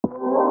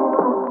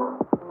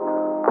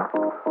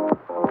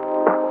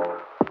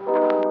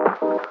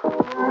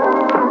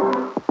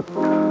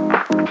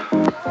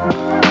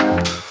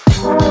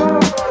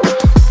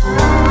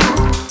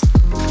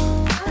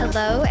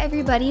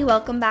everybody.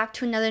 Welcome back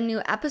to another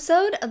new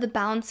episode of the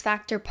Balance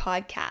Factor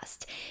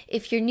podcast.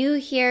 If you're new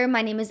here,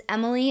 my name is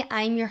Emily.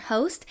 I'm your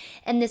host,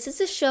 and this is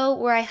a show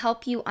where I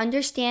help you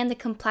understand the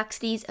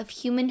complexities of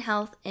human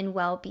health and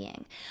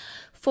well-being.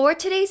 For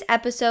today's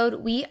episode,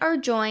 we are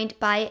joined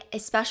by a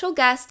special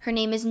guest. Her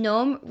name is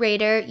Noam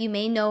Raiter. You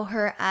may know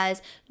her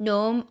as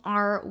Noam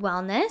R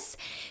Wellness.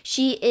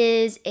 She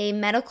is a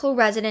medical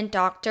resident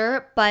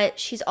doctor, but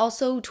she's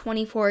also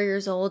 24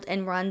 years old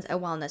and runs a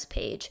wellness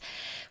page.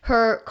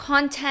 Her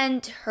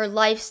content, her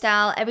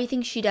lifestyle,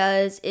 everything she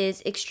does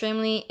is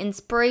extremely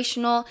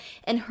inspirational,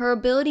 and her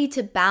ability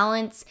to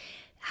balance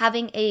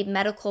having a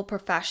medical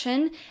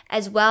profession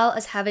as well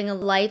as having a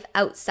life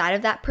outside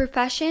of that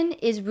profession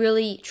is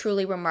really,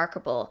 truly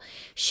remarkable.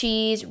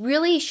 She's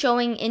really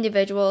showing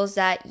individuals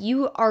that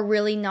you are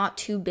really not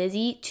too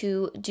busy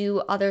to do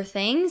other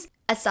things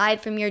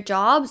aside from your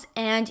jobs,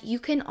 and you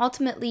can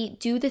ultimately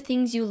do the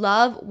things you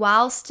love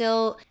while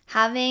still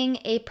having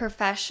a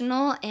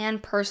professional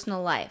and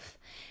personal life.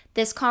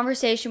 This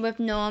conversation with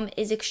Noam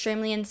is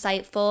extremely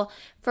insightful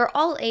for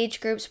all age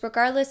groups,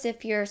 regardless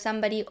if you're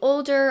somebody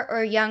older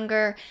or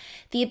younger.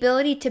 The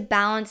ability to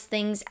balance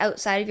things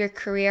outside of your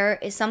career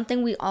is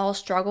something we all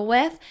struggle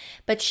with,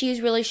 but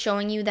she's really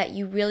showing you that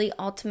you really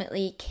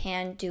ultimately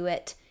can do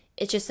it.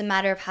 It's just a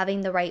matter of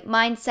having the right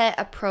mindset,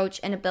 approach,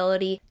 and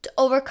ability to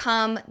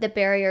overcome the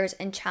barriers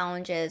and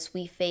challenges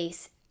we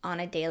face on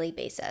a daily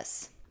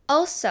basis.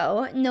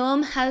 Also,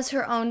 Noam has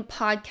her own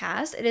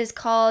podcast. It is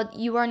called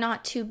You Are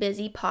Not Too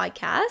Busy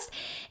Podcast.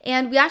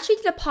 And we actually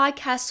did a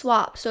podcast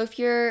swap. So if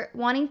you're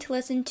wanting to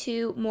listen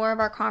to more of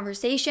our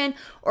conversation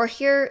or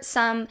hear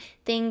some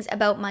things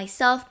about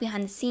myself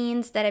behind the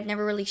scenes that I've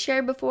never really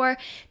shared before,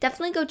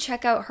 definitely go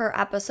check out her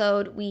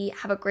episode. We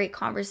have a great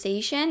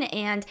conversation,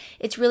 and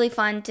it's really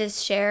fun to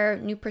share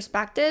new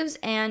perspectives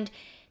and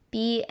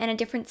be in a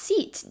different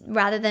seat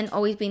rather than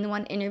always being the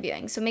one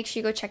interviewing. So make sure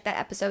you go check that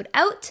episode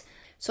out.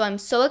 So I'm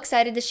so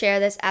excited to share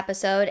this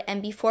episode,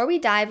 and before we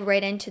dive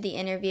right into the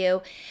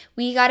interview,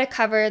 we got to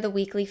cover the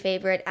weekly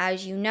favorite,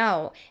 as you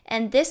know.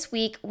 And this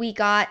week we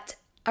got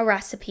a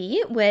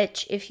recipe,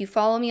 which if you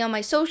follow me on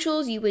my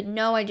socials, you would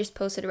know I just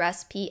posted a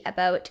recipe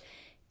about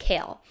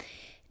kale.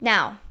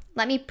 Now,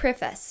 let me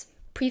preface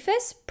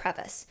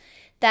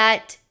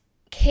that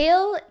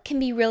kale can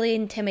be really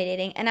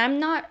intimidating, and I'm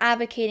not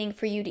advocating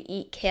for you to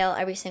eat kale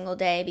every single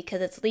day because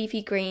it's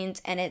leafy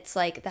greens and it's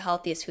like the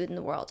healthiest food in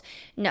the world.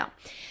 No.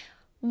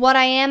 What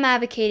I am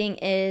advocating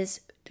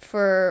is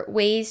for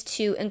ways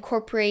to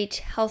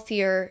incorporate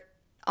healthier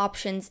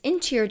options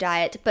into your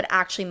diet, but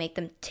actually make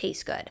them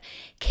taste good.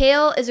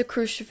 Kale is a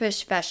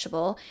cruciferous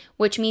vegetable,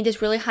 which means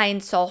it's really high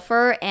in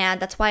sulfur, and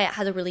that's why it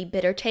has a really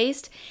bitter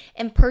taste.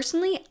 And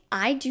personally,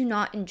 I do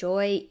not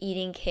enjoy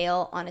eating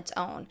kale on its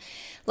own,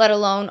 let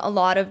alone a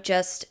lot of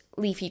just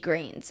leafy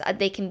greens.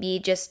 They can be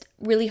just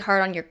really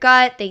hard on your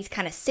gut. They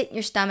kind of sit in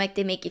your stomach.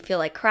 They make you feel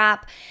like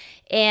crap.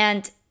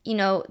 And you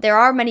know, there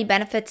are many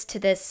benefits to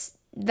this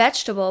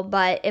vegetable,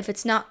 but if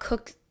it's not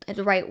cooked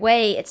the right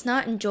way, it's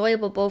not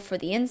enjoyable both for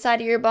the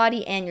inside of your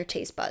body and your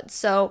taste buds.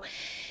 So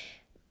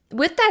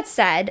with that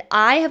said,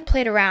 I have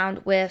played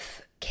around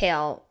with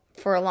kale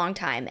for a long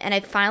time, and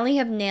I finally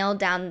have nailed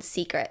down the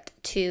secret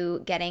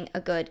to getting a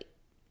good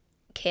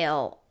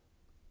kale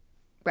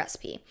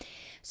recipe.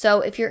 So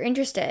if you're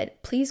interested,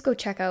 please go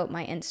check out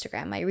my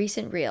Instagram, my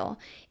recent reel.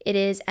 It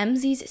is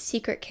MZ's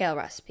Secret Kale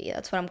Recipe.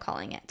 That's what I'm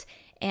calling it.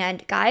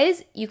 And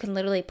guys, you can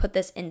literally put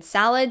this in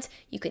salads.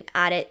 You can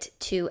add it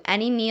to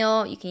any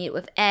meal. You can eat it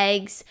with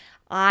eggs.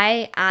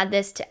 I add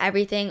this to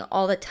everything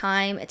all the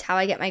time. It's how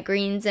I get my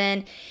greens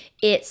in.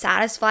 It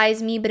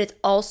satisfies me, but it's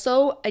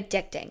also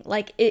addicting.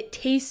 Like, it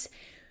tastes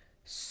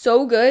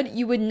so good,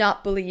 you would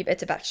not believe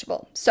it's a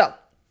vegetable. So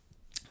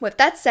with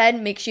that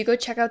said, make sure you go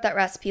check out that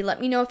recipe. Let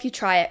me know if you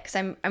try it, because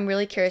I'm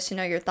really curious to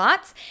know your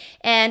thoughts.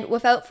 And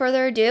without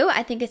further ado,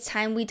 I think it's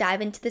time we dive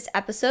into this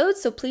episode.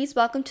 So please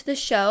welcome to the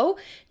show,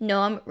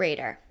 Noam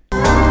Raiter.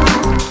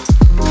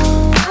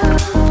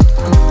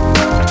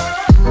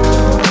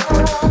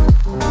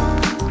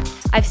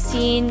 I've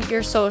seen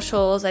your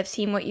socials, I've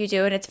seen what you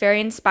do, and it's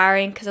very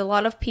inspiring because a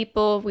lot of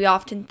people, we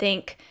often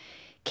think,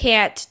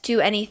 can't do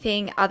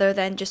anything other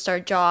than just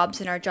our jobs,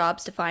 and our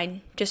jobs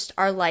define just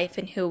our life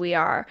and who we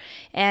are.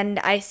 And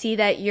I see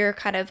that you're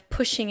kind of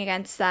pushing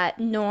against that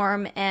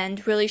norm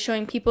and really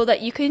showing people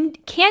that you can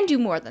do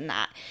more than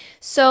that.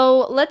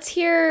 So let's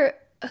hear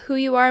who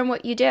you are and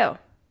what you do.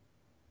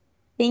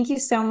 Thank you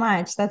so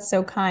much. That's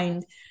so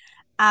kind.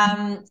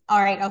 All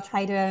right, I'll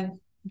try to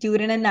do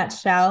it in a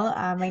nutshell.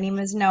 My name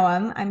is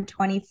Noam. I'm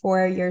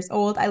 24 years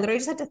old. I literally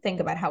just had to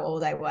think about how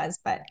old I was,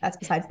 but that's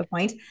besides the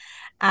point.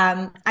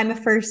 I'm a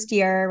first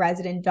year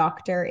resident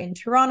doctor in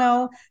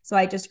Toronto. So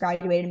I just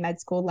graduated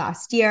med school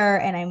last year,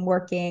 and I'm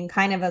working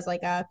kind of as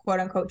like a quote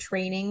unquote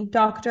training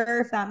doctor,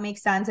 if that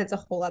makes sense. It's a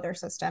whole other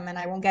system, and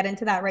I won't get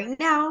into that right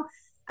now.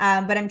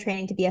 But I'm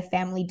training to be a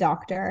family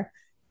doctor.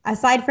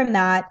 Aside from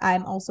that,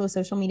 I'm also a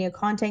social media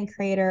content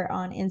creator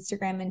on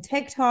Instagram and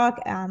TikTok.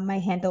 My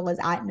handle is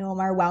at Noam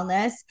R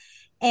Wellness.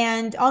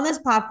 And on this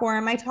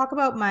platform, I talk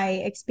about my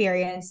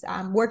experience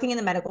working in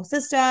the medical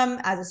system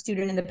as a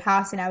student in the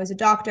past, and I was a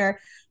doctor,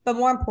 but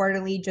more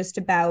importantly, just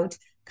about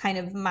kind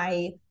of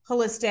my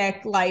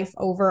holistic life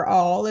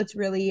overall. It's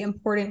really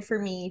important for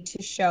me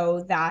to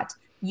show that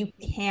you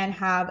can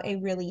have a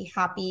really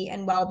happy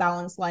and well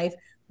balanced life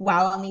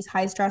while on these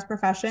high stress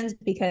professions,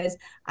 because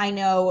I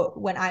know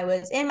when I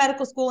was in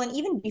medical school and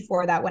even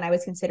before that, when I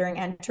was considering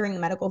entering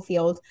the medical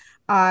field,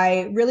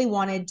 I really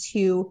wanted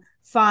to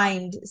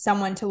find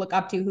someone to look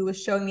up to who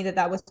was showing me that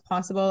that was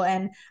possible.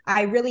 And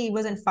I really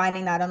wasn't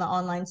finding that on the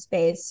online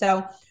space.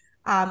 So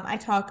I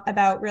talk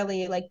about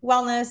really like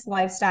wellness,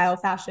 lifestyle,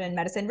 fashion,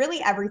 medicine,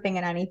 really everything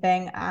and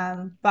anything.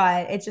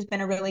 But it's just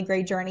been a really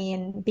great journey,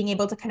 and being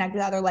able to connect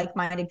with other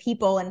like-minded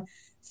people and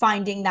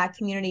finding that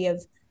community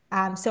of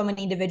so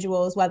many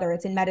individuals, whether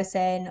it's in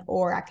medicine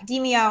or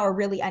academia or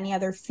really any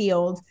other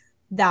field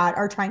that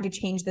are trying to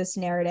change this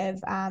narrative,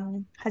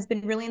 has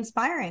been really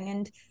inspiring.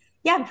 And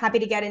yeah, I'm happy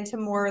to get into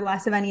more or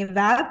less of any of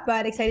that,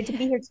 but excited to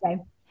be here today.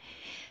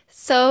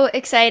 So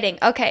exciting.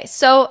 Okay,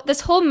 so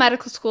this whole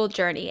medical school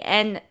journey,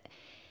 and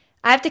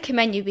I have to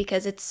commend you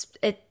because it's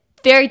a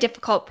very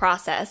difficult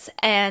process,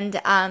 and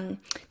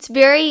it's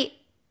very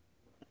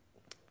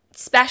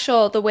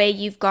special the way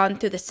you've gone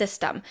through the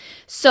system.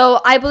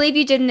 So I believe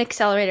you did an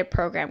accelerated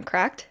program,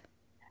 correct?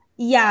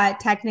 Yeah,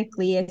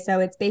 technically.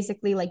 So it's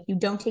basically like you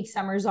don't take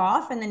summers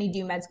off and then you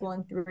do med school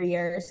in 3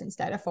 years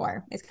instead of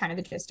four, is kind of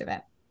the gist of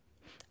it.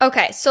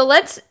 Okay, so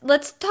let's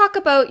talk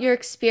about your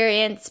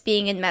experience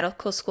being in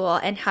medical school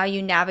and how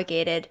you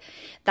navigated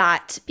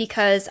that,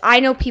 because I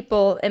know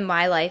people in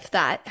my life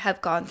that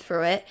have gone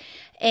through it,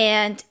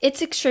 and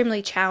it's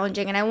extremely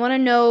challenging, and I want to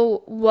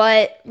know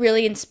what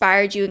really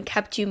inspired you and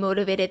kept you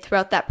motivated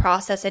throughout that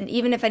process. And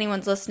even if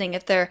anyone's listening,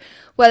 if they're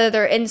whether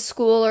they're in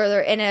school or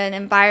they're in an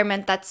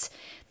environment that's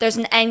there's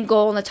an end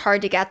goal and it's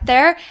hard to get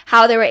there,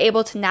 how they were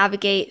able to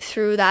navigate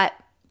through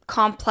that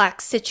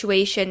complex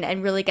situation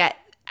and really get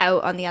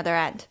out on the other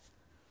end.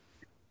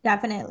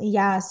 Definitely.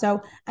 Yeah.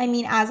 So, I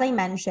mean, as I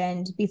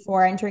mentioned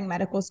before entering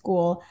medical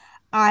school,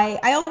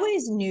 I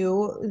always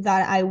knew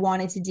that I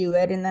wanted to do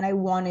it and that I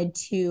wanted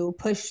to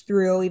push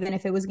through, even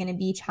if it was going to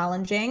be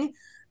challenging.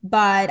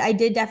 But I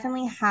did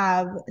definitely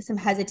have some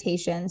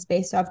hesitations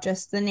based off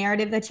just the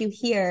narrative that you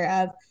hear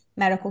of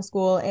medical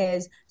school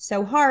is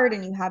so hard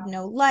and you have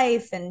no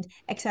life and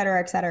et cetera,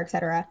 et cetera, et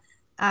cetera.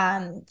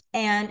 And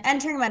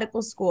entering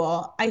medical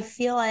school, I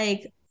feel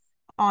like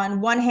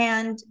on one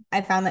hand,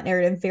 I found that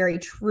narrative very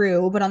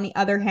true, but on the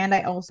other hand,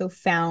 I also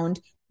found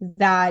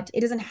that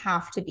it doesn't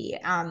have to be.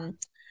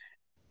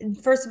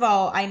 First of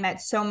all, I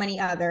met so many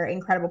other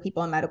incredible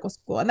people in medical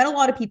school. I met a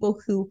lot of people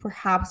who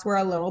perhaps were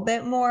a little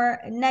bit more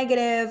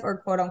negative or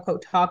quote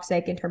unquote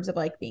toxic in terms of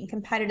like being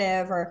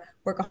competitive or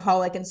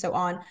workaholic and so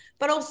on,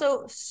 but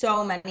also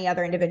so many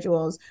other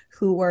individuals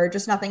who were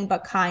just nothing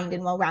but kind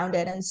and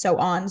well-rounded and so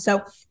on.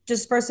 So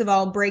just first of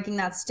all, breaking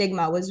that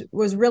stigma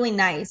was really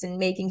nice and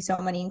making so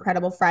many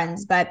incredible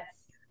friends. But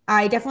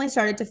I definitely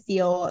started to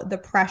feel the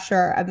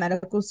pressure of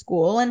medical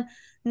school, and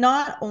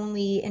not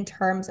only in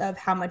terms of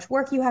how much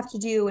work you have to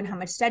do and how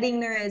much studying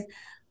there is,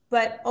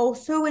 but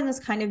also in this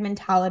kind of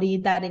mentality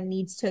that it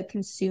needs to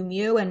consume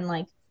you. And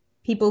like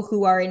people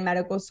who are in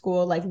medical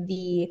school, like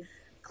the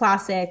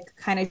classic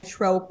kind of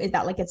trope is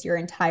that like it's your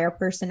entire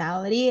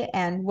personality.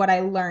 And what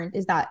I learned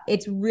is that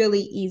it's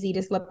really easy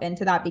to slip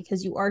into that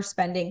because you are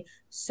spending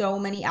so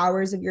many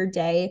hours of your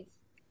day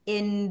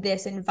in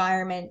this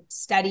environment,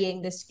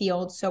 studying this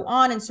field, so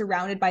on, and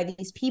surrounded by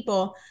these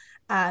people.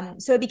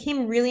 So it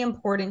became really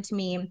important to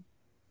me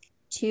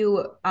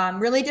to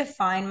really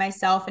define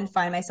myself and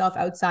find myself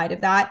outside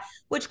of that,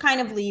 which kind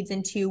of leads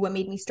into what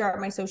made me start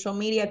my social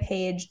media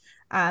page.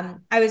 I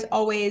was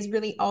always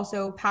really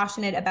also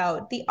passionate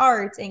about the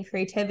arts and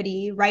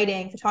creativity,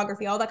 writing,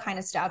 photography, all that kind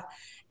of stuff.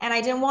 And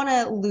I didn't want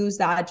to lose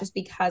that just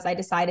because I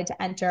decided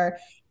to enter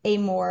a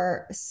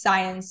more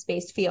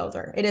science-based field,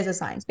 or it is a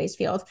science-based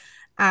field.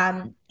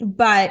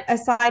 But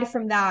aside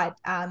from that,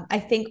 I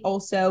think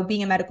also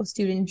being a medical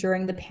student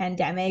during the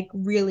pandemic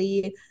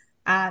really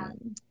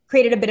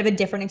created a bit of a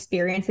different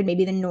experience than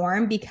maybe the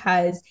norm,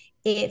 because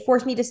it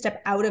forced me to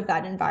step out of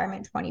that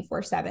environment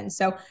 24/7.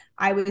 So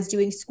I was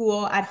doing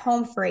school at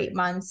home for 8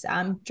 months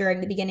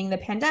during the beginning of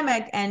the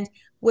pandemic. And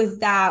with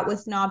that,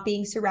 with not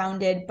being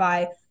surrounded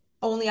by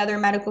only other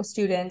medical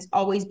students,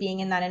 always being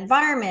in that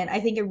environment, I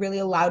think it really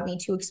allowed me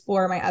to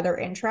explore my other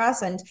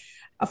interests. And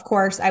of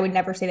course, I would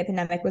never say the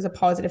pandemic was a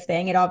positive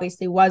thing. It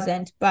obviously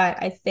wasn't,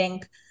 but I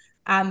think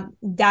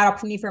that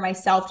opportunity for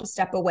myself to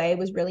step away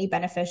was really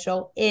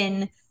beneficial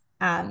in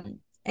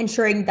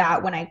ensuring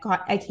that when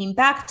I came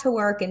back to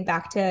work and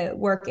back to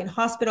work in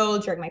hospital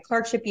during my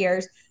clerkship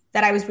years,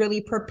 that I was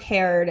really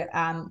prepared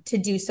to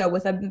do so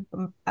with a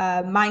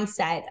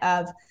mindset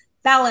of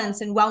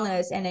balance and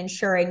wellness, and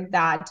ensuring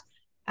that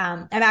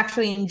I'm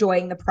actually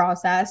enjoying the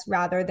process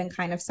rather than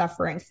kind of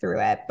suffering through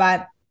it.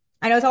 But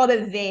I know it's all a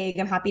bit vague.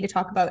 I'm happy to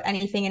talk about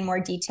anything in more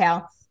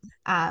detail.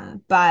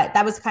 But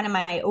that was kind of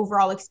my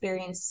overall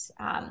experience,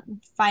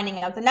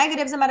 finding out the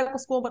negatives of medical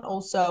school, but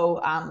also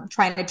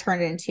trying to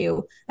turn it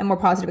into a more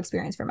positive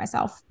experience for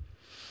myself.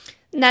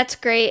 That's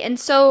great. And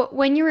so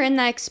when you were in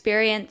that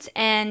experience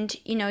and,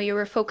 you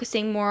were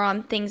focusing more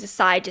on things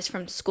aside just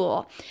from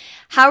school,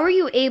 how were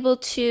you able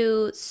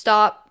to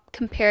stop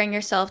comparing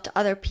yourself to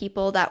other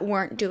people that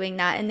weren't doing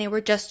that and they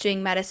were just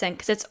doing medicine?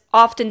 Because it's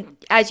often,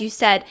 as you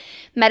said,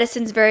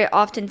 medicine's very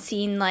often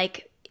seen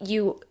like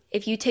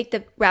if you take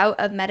the route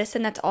of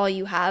medicine, that's all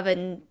you have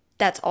and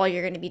that's all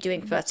you're going to be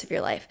doing for the rest of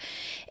your life.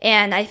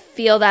 And I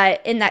feel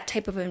that in that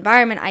type of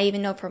environment, I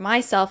even know for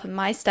myself and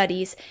my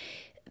studies,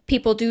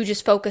 people do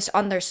just focus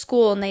on their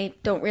school and they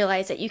don't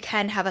realize that you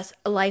can have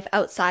a life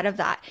outside of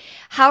that.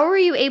 How are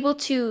you able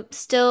to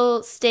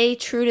still stay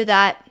true to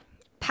that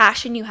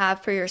passion you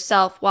have for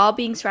yourself while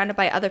being surrounded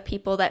by other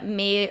people that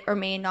may or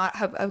may not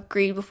have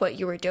agreed with what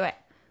you were doing?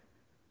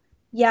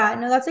 Yeah,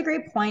 no, that's a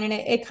great point. And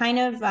it kind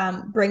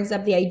of brings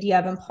up the idea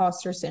of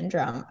imposter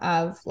syndrome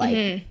of like,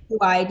 Mm-hmm. do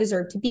I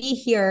deserve to be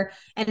here?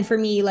 And for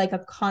me, like a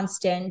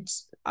constant,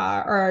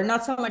 or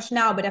not so much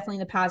now, but definitely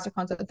in the past, a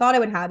constant thought I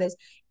would have is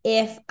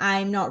if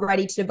I'm not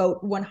ready to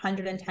devote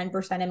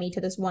 110% of me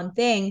to this one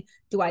thing,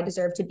 do I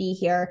deserve to be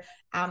here?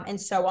 And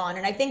so on.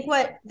 And I think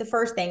what the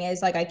first thing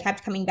is, like, I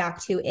kept coming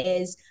back to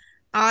is,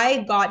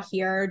 I got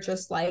here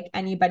just like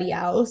anybody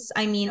else.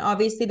 I mean,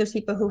 obviously, there's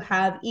people who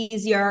have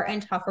easier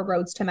and tougher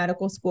roads to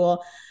medical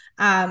school.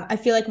 I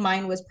feel like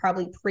mine was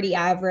probably pretty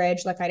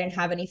average. Like, I didn't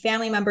have any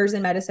family members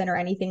in medicine or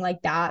anything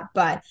like that,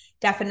 but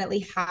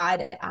definitely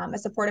had a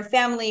supportive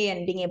family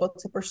and being able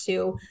to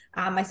pursue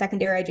my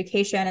secondary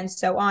education and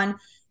so on.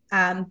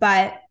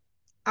 But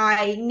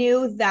I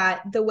knew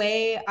that the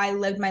way I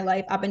lived my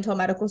life up until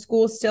medical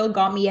school still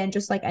got me in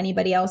just like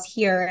anybody else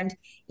here. And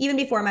even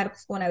before medical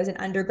school, when I was an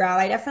undergrad,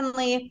 I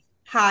definitely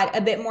had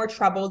a bit more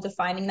trouble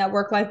defining that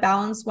work-life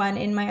balance when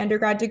in my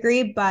undergrad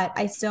degree, but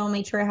I still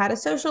made sure I had a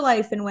social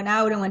life and went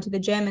out and went to the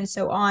gym and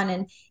so on.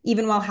 And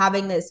even while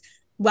having this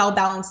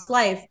well-balanced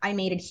life, I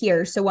made it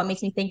here. So what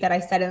makes me think that I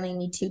suddenly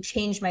need to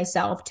change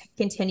myself to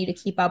continue to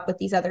keep up with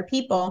these other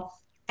people?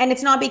 And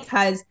it's not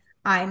because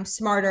I'm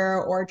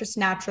smarter or just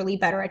naturally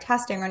better at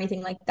testing or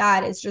anything like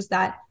that. It's just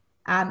that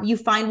you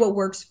find what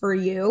works for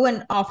you.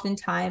 And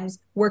oftentimes,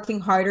 working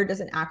harder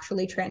doesn't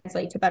actually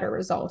translate to better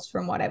results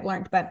from what I've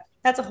learned. But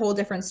that's a whole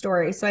different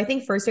story. So I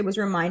think first it was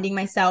reminding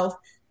myself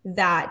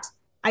that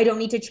I don't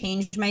need to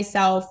change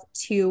myself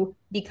to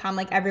become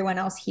like everyone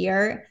else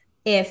here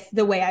if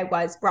the way I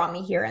was brought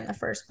me here in the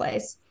first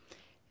place.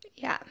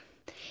 Yeah.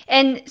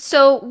 And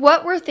so,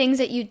 what were things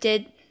that you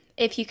did,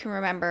 if you can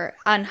remember,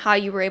 on how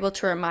you were able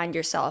to remind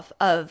yourself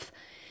of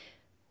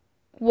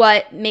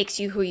what makes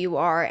you who you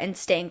are and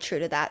staying true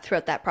to that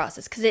throughout that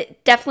process? Because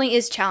it definitely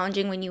is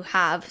challenging when you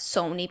have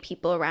so many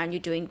people around you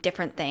doing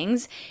different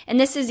things. And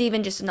this is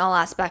even just in all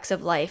aspects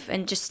of life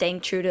and just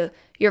staying true to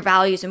your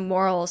values and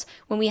morals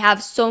when we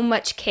have so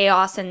much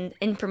chaos and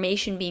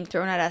information being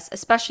thrown at us,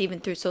 especially even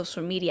through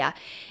social media.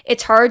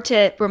 It's hard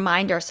to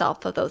remind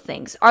ourselves of those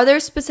things. Are there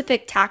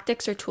specific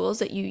tactics or tools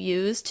that you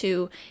use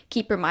to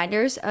keep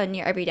reminders in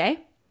your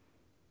everyday?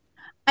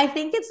 I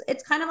think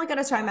it's kind of like what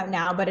I was talking about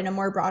now, but in a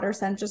more broader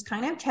sense, just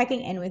kind of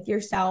checking in with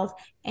yourself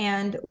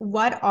and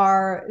what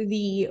are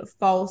the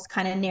false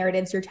kind of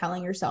narratives you're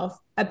telling yourself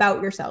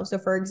about yourself. So,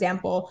 for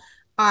example,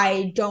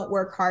 I don't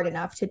work hard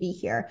enough to be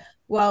here.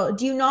 Well,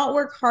 do you not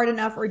work hard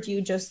enough, or do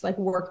you just like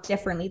work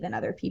differently than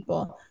other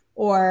people?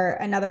 Or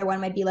another one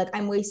might be like,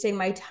 I'm wasting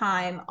my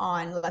time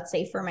on, let's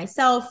say, for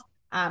myself,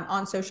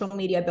 on social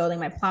media, building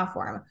my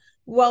platform.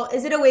 Well,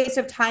 is it a waste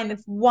of time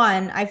if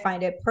one, I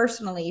find it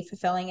personally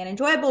fulfilling and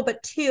enjoyable,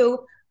 but two,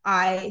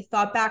 I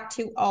thought back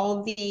to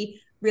all the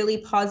really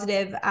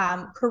positive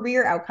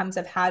career outcomes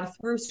I've had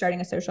through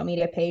starting a social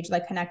media page,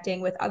 like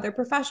connecting with other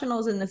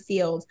professionals in the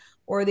field,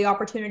 or the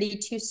opportunity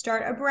to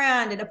start a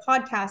brand and a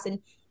podcast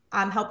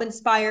and help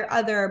inspire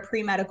other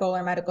pre-medical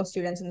or medical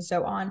students and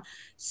so on.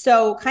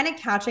 So kind of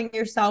catching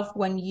yourself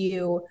when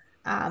you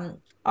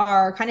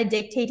are kind of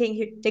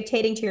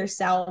dictating to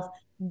yourself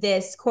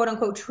this quote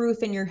unquote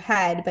truth in your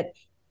head, but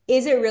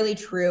is it really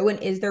true? And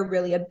is there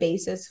really a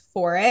basis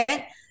for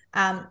it?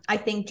 I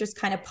think just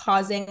kind of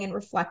pausing and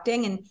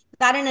reflecting, and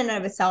that in and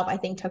of itself, I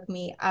think took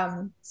me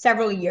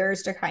several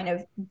years to kind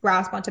of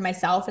grasp onto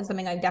myself, and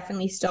something I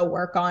definitely still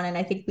work on. And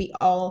I think we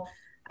all,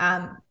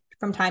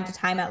 from time to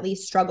time, at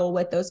least struggle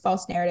with those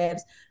false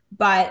narratives,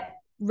 but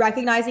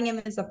recognizing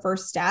them is the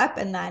first step.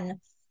 And then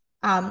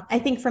I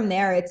think from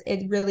there,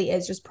 it really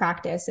is just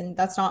practice, and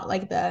that's not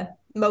like the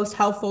most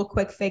helpful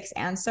quick fix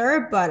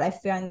answer, but I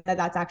find that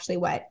that's actually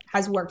what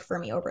has worked for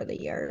me over the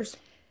years.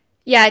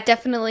 Yeah, it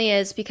definitely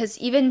is because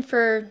even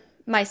for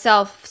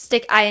myself,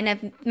 and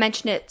I've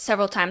mentioned it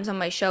several times on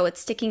my show,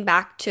 it's sticking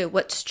back to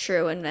what's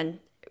true and then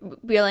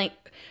really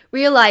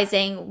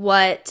realizing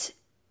what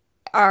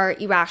are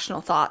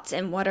irrational thoughts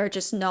and what are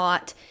just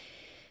not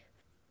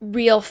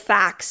real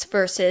facts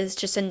versus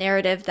just a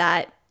narrative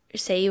that,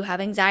 say you have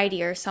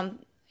anxiety or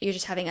you're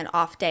just having an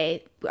off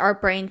day, our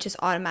brain just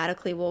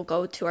automatically will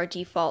go to our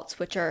defaults,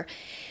 which are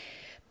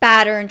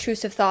bad or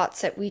intrusive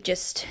thoughts that we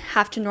just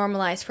have to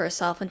normalize for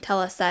ourselves and tell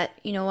us that,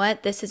 you know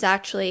what, this is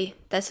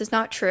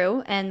not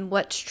true. And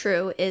what's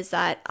true is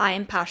that I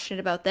am passionate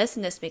about this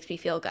and this makes me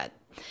feel good.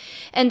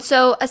 And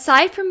so,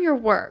 aside from your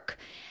work,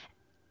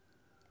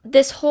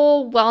 this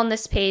whole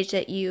wellness page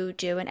that you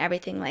do and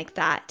everything like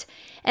that,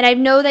 and I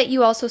know that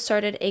you also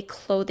started a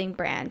clothing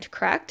brand,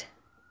 correct?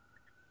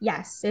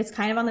 Yes, it's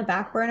kind of on the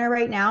back burner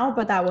right now,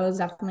 but that was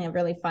definitely a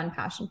really fun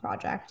passion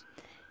project.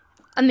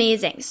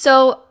 Amazing.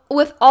 So,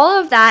 with all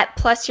of that,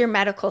 plus your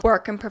medical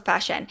work and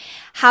profession,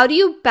 how do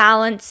you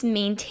balance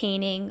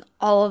maintaining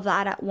all of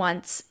that at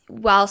once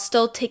while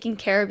still taking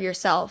care of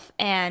yourself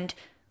and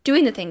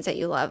doing the things that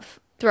you love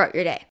throughout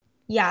your day?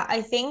 Yeah,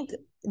 I think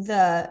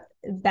the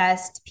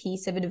best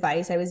piece of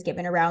advice I was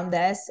given around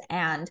this,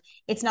 and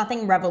it's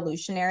nothing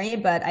revolutionary,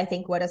 but I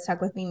think what has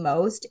stuck with me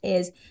most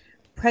is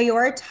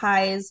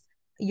prioritize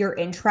your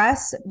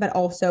interests, but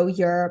also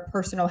your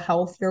personal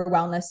health, your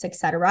wellness,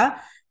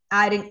 etc.,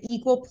 at an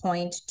equal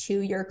point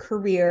to your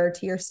career,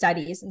 to your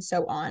studies, and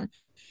so on.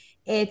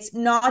 It's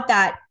not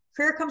that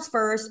career comes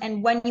first,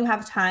 and when you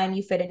have time,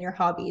 you fit in your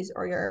hobbies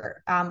or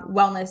your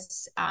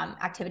wellness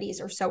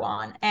activities or so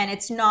on. And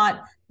it's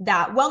not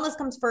that wellness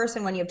comes first,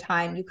 and when you have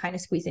time, you kind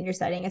of squeeze in your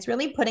studying. It's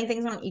really putting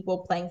things on an equal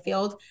playing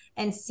field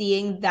and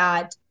seeing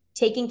that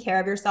taking care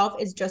of yourself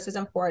is just as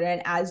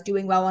important as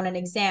doing well on an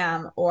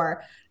exam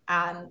or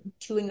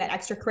doing that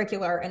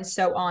extracurricular and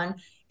so on,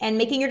 and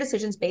making your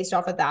decisions based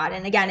off of that.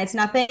 And again, it's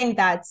nothing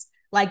that's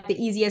like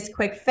the easiest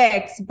quick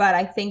fix, but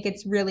I think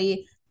it's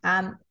really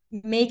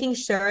making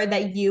sure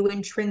that you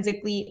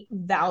intrinsically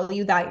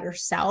value that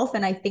yourself.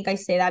 And I think I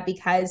say that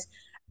because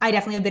I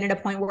definitely have been at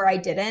a point where I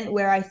didn't,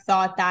 where I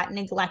thought that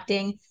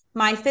neglecting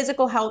my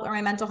physical health or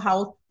my mental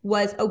health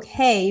was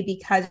okay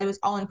because it was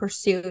all in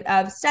pursuit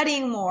of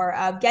studying more,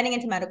 of getting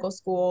into medical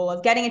school,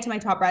 of getting into my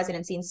top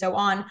residency, and so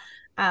on.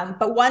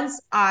 But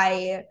once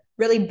I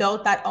really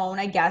built that own,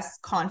 I guess,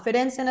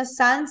 confidence in a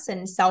sense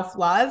and self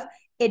love,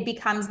 it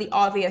becomes the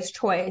obvious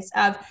choice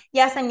of,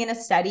 yes, I'm going to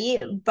study,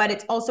 but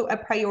it's also a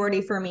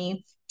priority for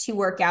me to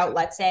work out,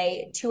 let's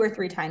say 2 or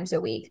 3 times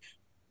a week,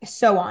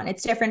 so on.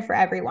 It's different for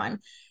everyone.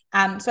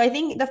 So I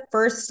think the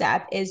first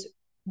step is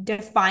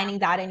defining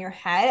that in your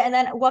head. And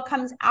then what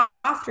comes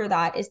after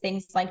that is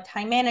things like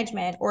time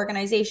management,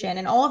 organization,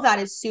 and all of that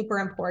is super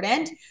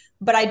important.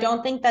 But I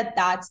don't think that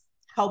that's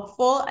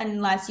helpful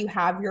unless you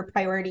have your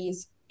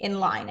priorities in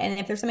line. And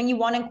if there's something you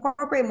want to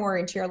incorporate more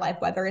into your life,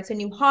 whether it's a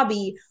new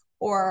hobby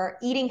or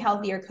eating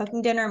healthier,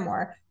 cooking dinner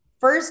more,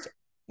 first,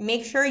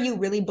 make sure you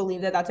really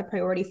believe that that's a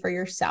priority for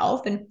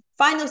yourself and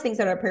find those things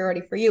that are a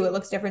priority for you. It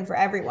looks different for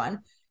everyone.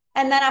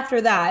 And then after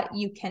that,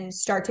 you can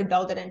start to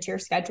build it into your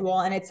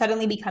schedule. And it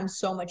suddenly becomes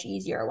so much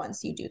easier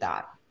once you do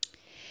that.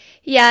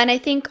 Yeah, and I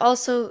think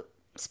also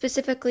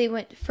specifically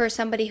for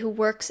somebody who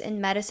works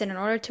in medicine, in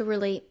order to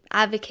really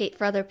advocate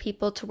for other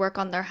people to work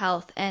on their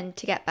health and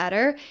to get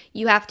better,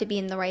 you have to be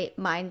in the right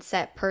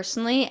mindset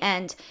personally.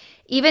 And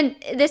even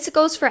this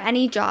goes for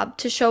any job.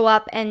 To show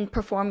up and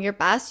perform your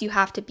best, you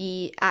have to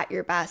be at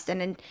your best.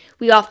 And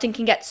we often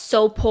can get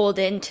so pulled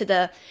into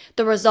the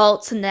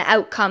results and the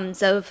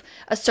outcomes of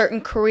a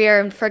certain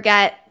career and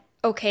forget,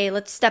 okay,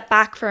 let's step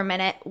back for a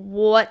minute.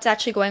 What's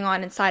actually going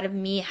on inside of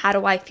me? How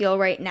do I feel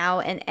right now?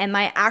 And am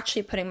I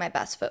actually putting my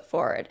best foot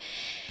forward?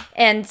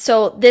 And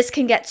so this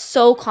can get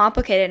so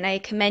complicated. And I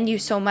commend you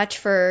so much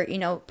for,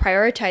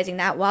 prioritizing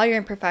that while you're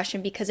in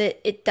profession, because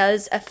it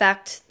does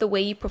affect the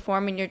way you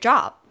perform in your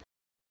job.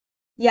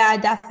 Yeah,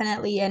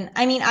 definitely. And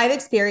I mean, I've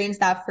experienced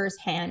that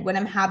firsthand when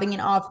I'm having an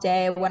off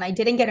day, when I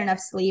didn't get enough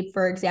sleep,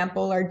 for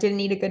example, or didn't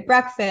eat a good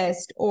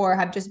breakfast, or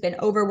have just been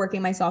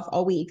overworking myself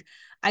all week.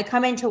 I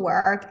come into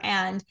work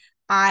and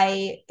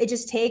it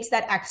just takes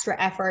that extra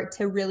effort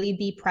to really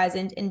be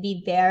present and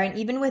be there. And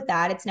even with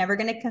that, it's never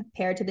going to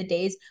compare to the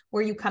days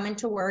where you come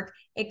into work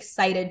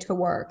excited to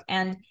work.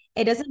 And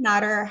it doesn't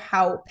matter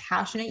how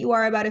passionate you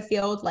are about a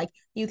field, like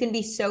you can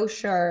be so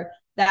sure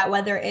that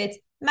whether it's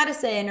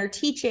medicine or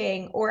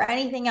teaching or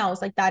anything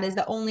else, like that is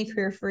the only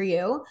career for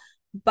you.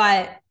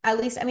 But at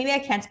least, maybe I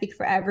can't speak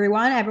for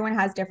everyone. Everyone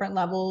has different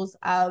levels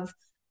of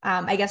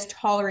I guess,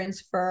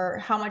 tolerance for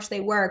how much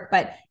they work,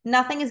 but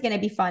nothing is going to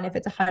be fun if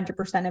it's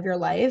 100% of your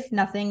life.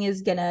 Nothing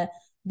is going to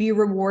be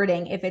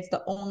rewarding if it's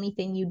the only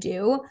thing you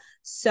do.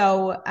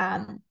 So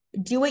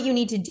do what you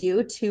need to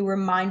do to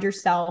remind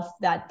yourself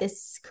that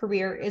this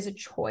career is a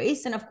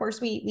choice. And of course,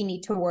 we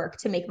need to work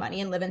to make money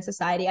and live in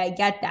society. I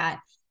get that.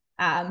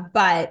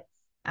 But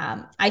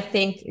I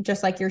think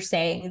just like you're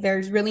saying,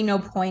 there's really no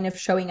point of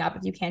showing up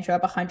if you can't show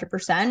up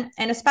 100%.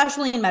 And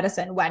especially in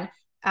medicine when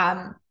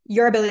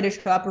your ability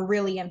to show up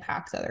really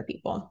impacts other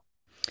people.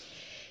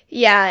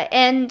 Yeah.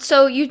 And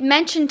so you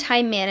mentioned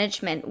time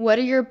management. What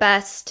are your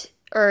best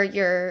or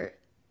your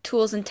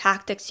tools and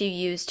tactics you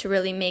use to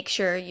really make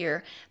sure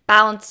you're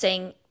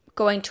balancing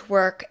going to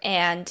work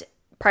and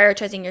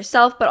prioritizing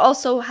yourself, but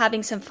also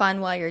having some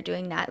fun while you're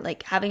doing that,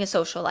 like having a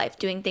social life,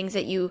 doing things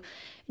that you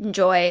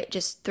enjoy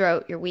just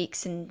throughout your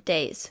weeks and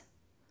days?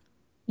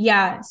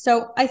 Yeah.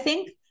 So I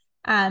think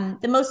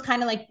the most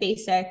kind of like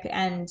basic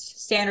and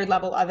standard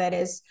level of it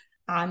is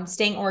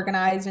staying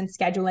organized and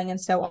scheduling and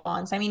so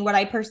on. So, I mean, what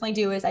I personally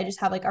do is I just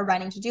have like a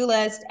running to-do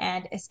list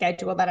and a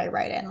schedule that I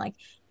write in, like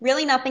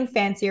really nothing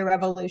fancy or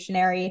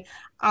revolutionary.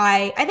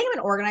 I think I'm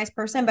an organized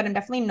person, but I'm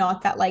definitely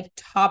not that like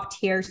top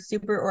tier,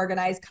 super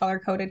organized, color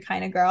coded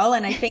kind of girl.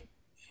 And I think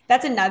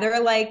that's another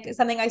like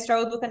something I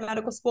struggled with in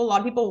medical school. A lot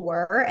of people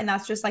were, and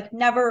that's just like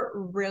never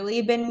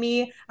really been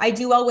me. I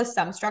do well with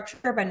some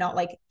structure, but not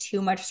like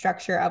too much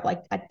structure of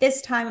like at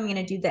this time I'm going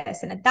to do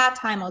this and at that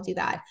time I'll do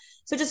that.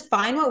 So just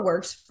find what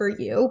works for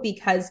you,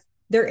 because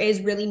there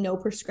is really no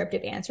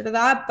prescriptive answer to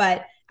that.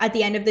 But at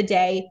the end of the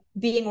day,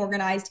 being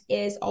organized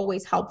is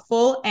always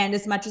helpful. And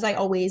as much as I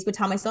always would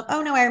tell myself,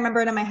 oh no, I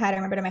remember it in my head, I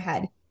remember it in my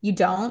head, you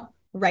don't.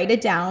 Write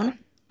it down,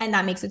 and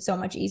that makes it so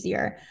much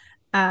easier.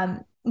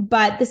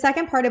 But the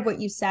second part of what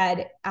you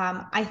said,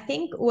 I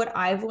think what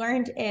I've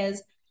learned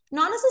is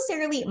not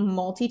necessarily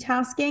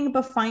multitasking,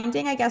 but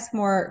finding, I guess,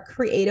 more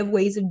creative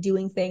ways of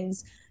doing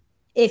things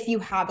if you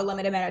have a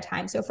limited amount of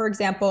time. So, for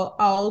example,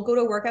 I'll go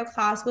to a workout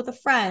class with a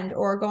friend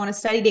or go on a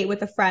study date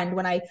with a friend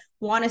when I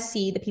want to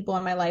see the people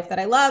in my life that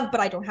I love,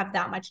 but I don't have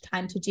that much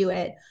time to do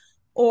it.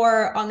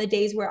 Or on the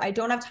days where I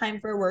don't have time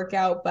for a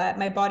workout, but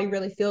my body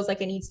really feels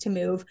like it needs to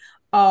move,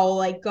 I'll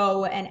like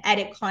go and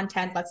edit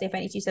content. Let's say if I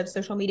need to do some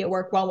social media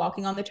work while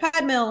walking on the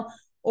treadmill.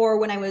 Or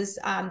when I was,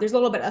 there's a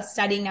little bit of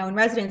studying now in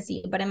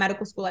residency, but in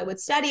medical school, I would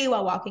study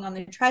while walking on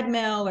the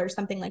treadmill or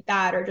something like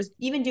that, or just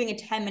even doing a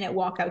 10-minute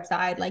walk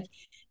outside. Like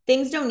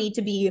things don't need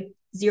to be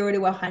 0 to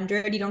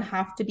 100. You don't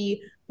have to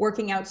be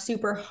working out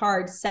super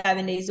hard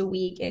 7 days a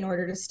week in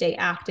order to stay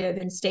active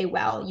and stay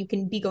well. You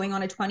can be going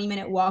on a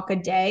 20-minute walk a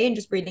day and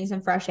just breathing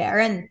some fresh air,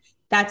 and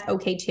that's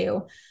okay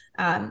too.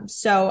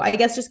 So I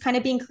guess just kind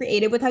of being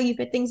creative with how you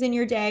fit things in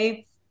your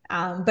day,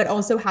 but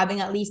also having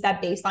at least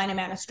that baseline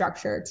amount of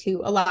structure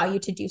to allow you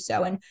to do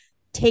so and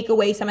take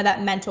away some of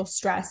that mental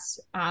stress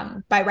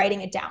by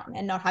writing it down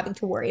and not having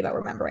to worry about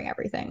remembering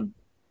everything.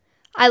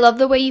 I love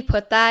the way you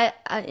put that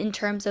in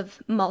terms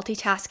of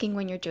multitasking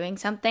when you're doing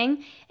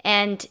something.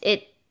 And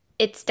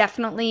it's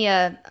definitely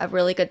a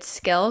really good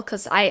skill,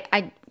 because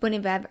I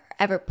wouldn't have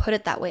ever put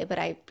it that way, but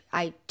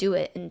I do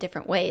it in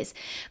different ways.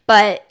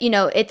 But,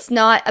 it's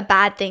not a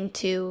bad thing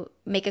to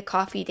make a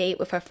coffee date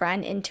with a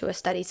friend into a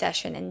study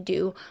session and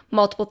do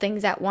multiple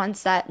things at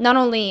once that not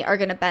only are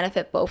going to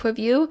benefit both of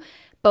you,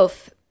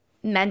 both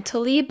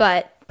mentally,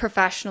 but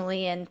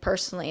professionally and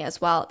personally as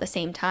well at the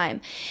same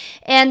time.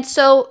 And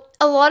so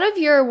a lot of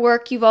your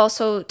work, you've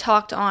also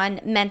talked on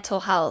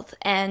mental health,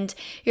 and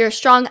you're a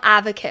strong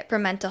advocate for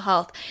mental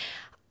health.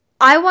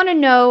 I want to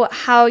know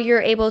how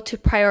you're able to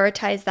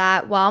prioritize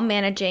that while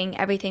managing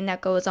everything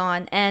that goes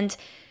on, and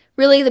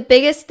really the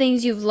biggest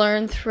things you've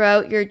learned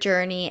throughout your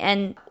journey,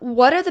 and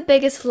what are the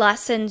biggest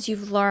lessons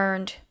you've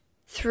learned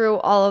through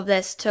all of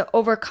this to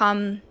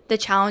overcome the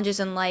challenges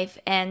in life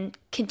and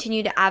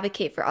continue to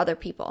advocate for other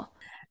people?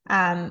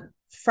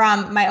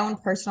 From my own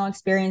personal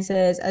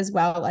experiences, as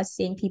well as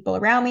seeing people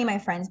around me, my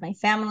friends, my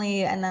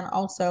family, and then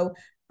also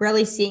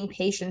really seeing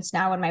patients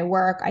now in my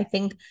work. I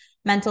think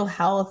mental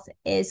health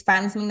is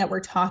finally something that we're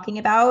talking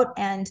about,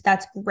 and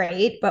that's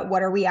great. But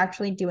what are we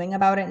actually doing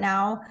about it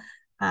now?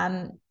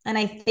 And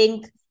I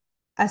think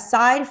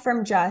aside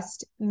from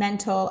just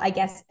mental, I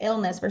guess,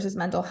 illness versus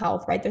mental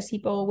health, right? There's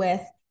people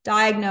with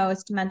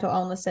diagnosed mental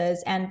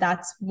illnesses, and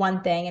that's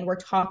one thing. And we're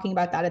talking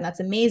about that, and that's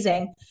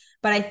amazing.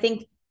 But I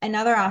think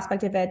another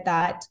aspect of it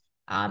that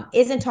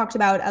isn't talked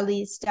about, at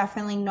least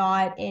definitely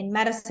not in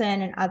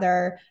medicine and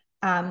other,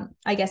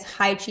 I guess,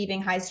 high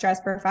achieving, high stress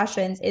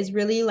professions, is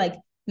really like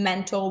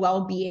mental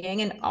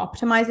well-being and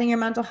optimizing your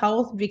mental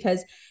health,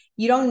 because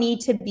you don't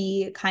need to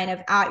be kind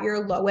of at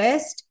your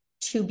lowest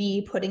to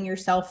be putting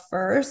yourself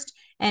first.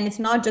 And it's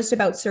not just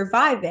about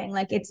surviving.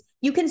 Like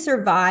you can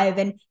survive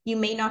and you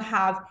may not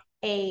have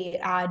a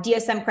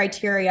DSM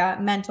criteria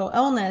mental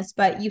illness,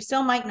 but you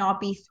still might not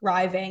be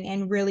thriving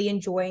and really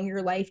enjoying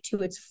your life to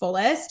its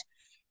fullest.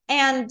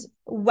 And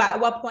at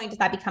what point does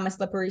that become a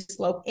slippery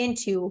slope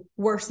into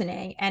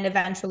worsening and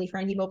eventually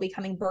for people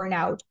becoming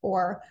burnout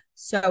or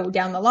so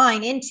down the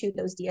line into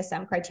those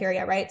DSM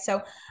criteria, right?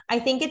 So I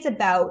think it's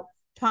about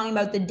talking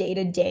about the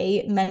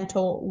day-to-day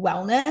mental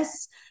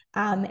wellness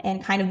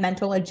and kind of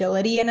mental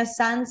agility in a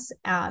sense.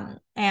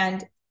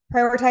 And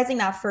prioritizing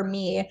that for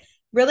me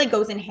really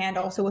goes in hand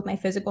also with my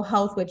physical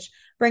health, which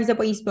brings up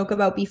what you spoke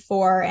about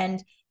before.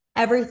 And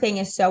everything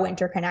is so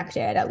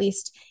interconnected, at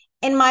least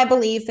in my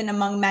belief and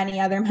among many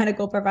other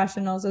medical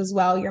professionals as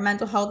well. Your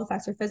mental health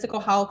affects your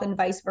physical health and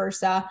vice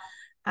versa.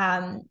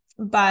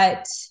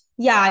 But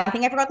yeah, I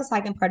think I forgot the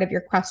second part of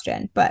your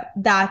question, but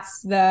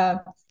that's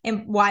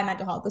why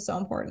mental health is so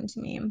important to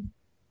me.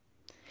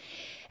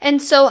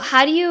 And so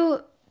how do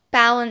you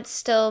balance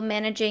still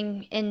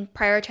managing and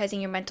prioritizing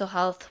your mental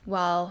health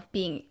while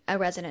being a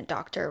resident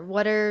doctor?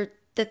 What are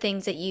the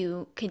things that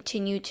you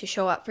continue to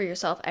show up for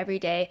yourself every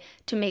day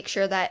to make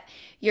sure that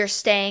you're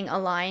staying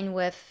aligned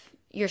with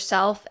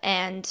yourself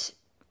and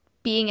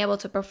being able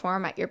to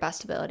perform at your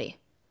best ability?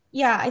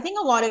 Yeah, I think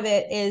a lot of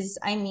it is,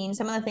 I mean,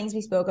 some of the things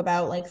we spoke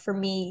about, like for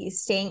me,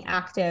 staying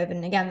active.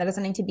 And again, that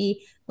doesn't need to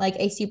be like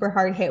a super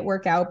hard hit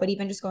workout, but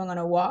even just going on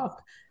a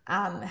walk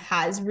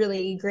has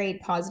really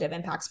great positive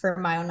impacts for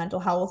my own mental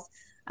health.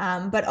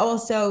 But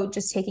also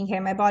just taking care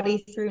of my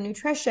body through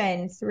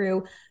nutrition,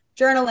 through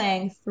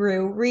journaling,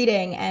 through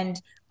reading,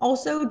 and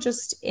also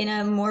just in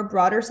a more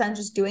broader sense,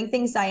 just doing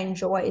things I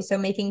enjoy. So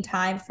making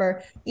time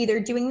for either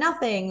doing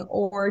nothing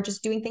or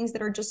just doing things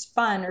that are just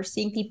fun or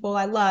seeing people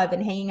I love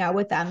and hanging out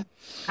with them.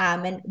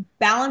 And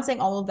balancing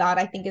all of that,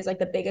 I think, is like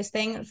the biggest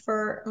thing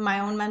for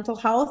my own mental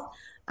health.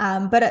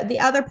 But the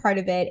other part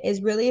of it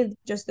is really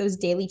just those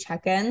daily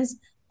check ins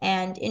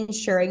and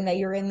ensuring that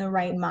you're in the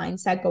right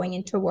mindset going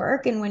into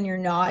work. And when you're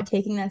not,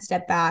 taking that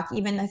step back,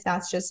 even if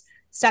that's just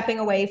stepping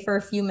away for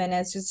a few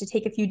minutes, just to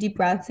take a few deep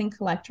breaths and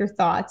collect your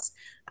thoughts.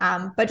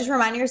 But just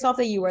reminding yourself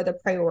that you are the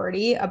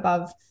priority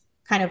above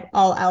kind of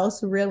all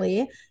else,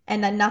 really,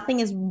 and that nothing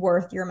is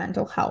worth your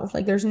mental health.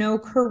 Like there's no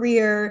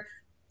career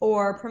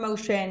or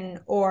promotion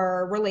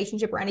or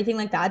relationship or anything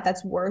like that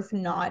that's worth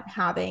not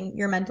having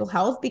your mental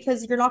health,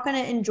 because you're not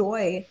going to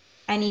enjoy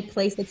any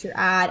place that you're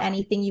at,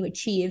 anything you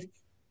achieve,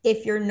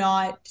 if you're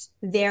not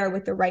there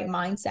with the right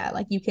mindset.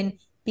 Like you can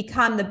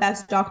become the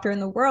best doctor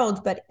in the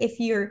world, but if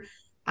you're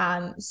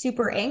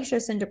super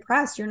anxious and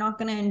depressed, you're not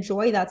going to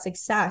enjoy that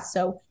success.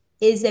 So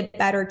is it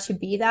better to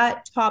be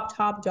that top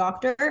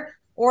doctor,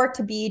 or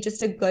to be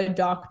just a good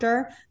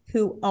doctor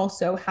who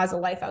also has a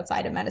life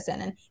outside of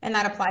medicine? And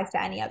that applies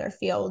to any other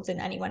fields and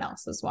anyone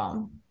else as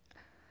well.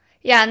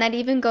 Yeah, and that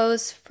even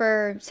goes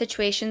for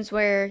situations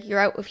where you're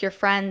out with your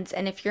friends,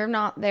 and if you're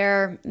not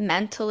there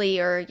mentally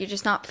or you're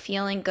just not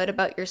feeling good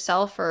about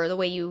yourself or the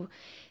way you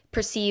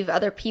perceive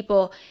other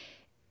people,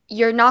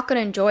 you're not going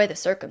to enjoy the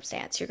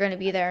circumstance. You're going to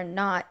be there,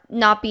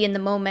 not be in the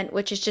moment,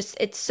 which is just,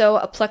 it's so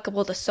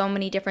applicable to so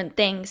many different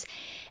things.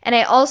 And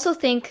I also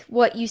think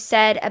what you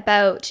said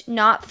about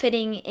not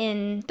fitting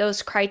in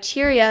those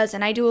criterias,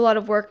 and I do a lot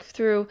of work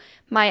through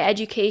my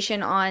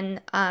education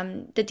on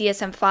the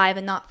DSM-5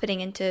 and not fitting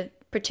into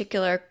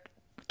particular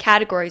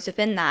categories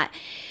within that.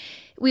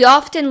 We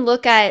often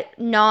look at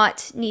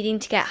not needing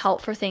to get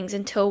help for things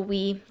until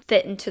we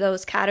fit into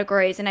those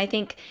categories. And I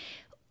think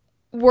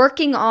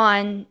working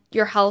on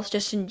your health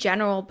just in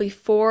general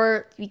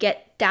before you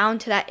get down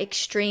to that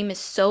extreme is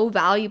so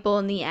valuable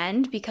in the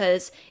end,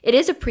 because it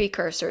is a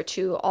precursor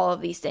to all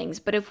of these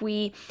things. But if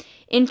we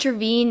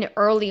intervene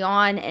early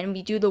on and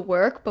we do the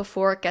work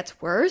before it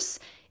gets worse,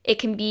 it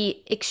can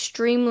be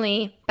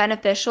extremely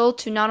beneficial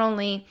to not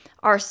only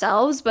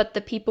ourselves, but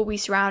the people we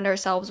surround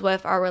ourselves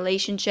with, our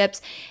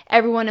relationships,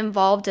 everyone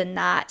involved in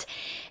that.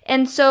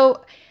 And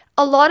so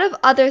a lot of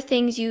other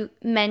things you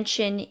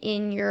mention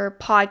in your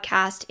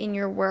podcast, in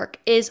your work,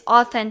 is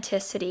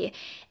authenticity.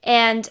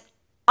 And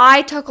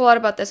I talk a lot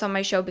about this on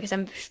my show because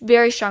I'm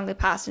very strongly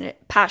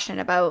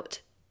passionate about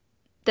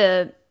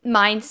the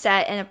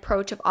mindset and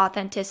approach of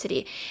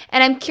authenticity.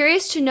 And I'm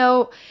curious to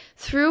know,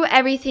 through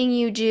everything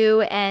you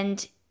do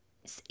and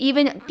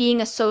even being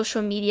a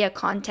social media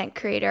content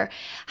creator,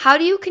 how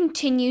do you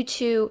continue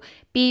to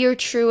be your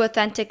true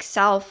authentic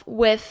self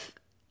with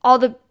all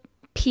the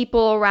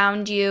people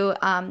around you,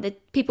 the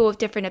people with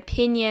different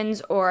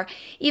opinions, or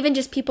even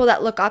just people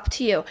that look up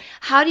to you?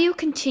 How do you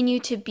continue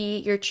to be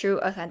your true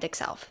authentic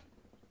self?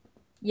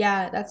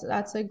 Yeah,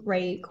 that's a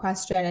great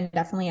question, and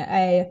definitely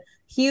a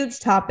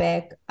huge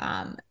topic,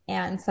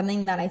 and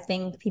something that I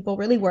think people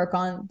really work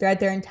on throughout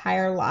their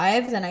entire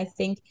lives. And I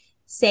think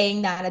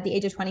saying that at the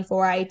age of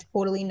 24, I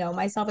totally know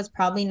myself, is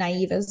probably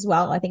naive as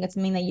well. I think it's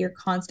something that you're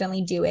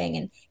constantly doing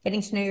and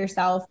getting to know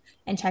yourself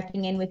and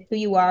checking in with who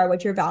you are,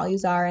 what your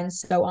values are, and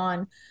so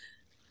on.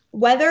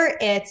 Whether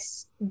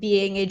it's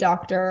being a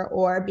doctor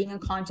or being a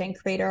content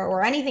creator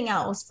or anything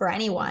else, for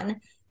anyone,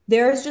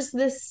 there's just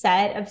this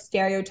set of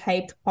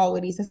stereotyped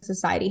qualities that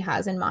society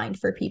has in mind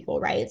for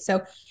people, right?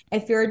 So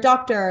if you're a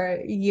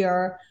doctor,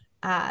 you're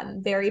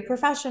very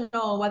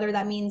professional, whether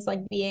that means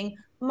like being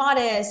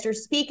modest or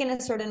speak in a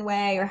certain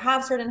way or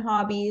have certain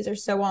hobbies or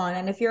so on.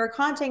 And if you're a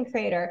content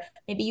creator,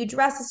 maybe you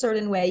dress a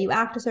certain way, you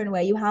act a certain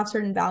way, you have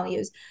certain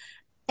values.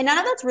 And none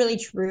of that's really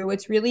true.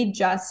 It's really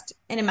just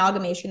an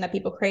amalgamation that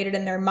people created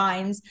in their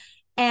minds.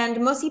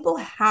 And most people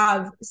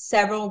have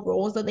several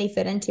roles that they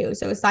fit into.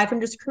 So aside from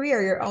just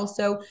career, you're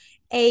also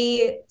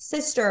a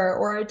sister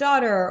or a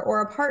daughter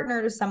or a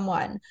partner to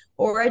someone,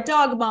 or a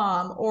dog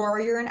mom, or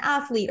you're an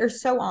athlete, or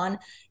so on.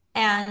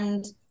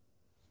 And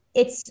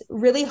it's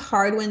really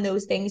hard when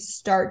those things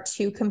start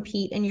to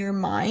compete in your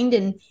mind,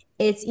 and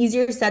it's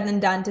easier said than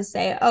done to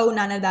say, oh,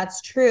 none of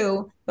that's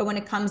true. But when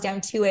it comes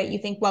down to it, you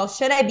think, well,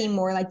 should I be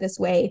more like this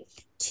way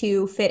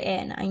to fit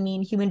in? I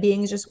mean, human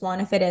beings just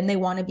want to fit in, they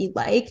want to be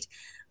liked.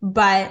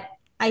 But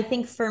I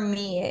think for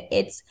me,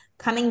 it's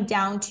coming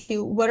down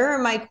to what are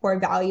my core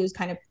values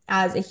kind of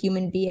as a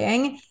human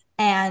being,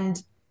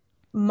 and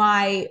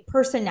my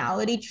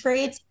personality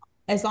traits,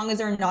 as long as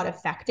they're not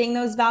affecting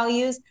those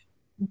values,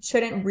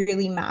 shouldn't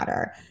really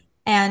matter.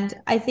 And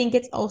I think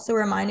it's also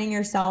reminding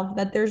yourself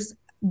that there's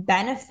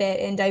benefit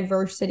in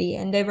diversity,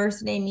 and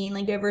diversity, I mean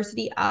like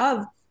diversity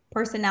of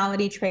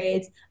personality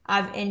traits,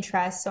 of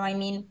interest. So, I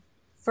mean,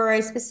 for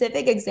a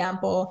specific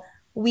example,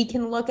 we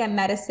can look at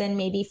medicine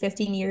maybe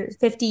 50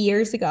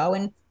 years ago,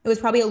 and it was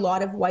probably a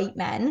lot of white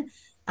men.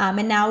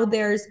 And now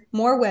there's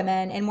more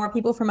women and more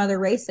people from other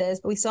races,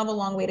 but we still have a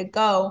long way to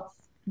go.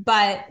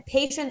 But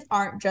patients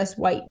aren't just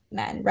white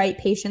men, right?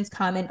 Patients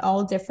come in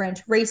all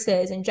different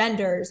races and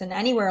genders and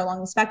anywhere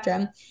along the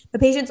spectrum. But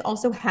patients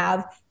also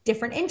have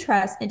different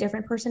interests and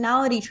different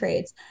personality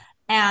traits.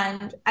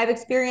 And I've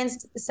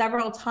experienced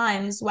several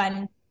times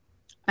when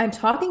I'm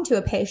talking to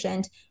a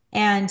patient,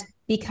 and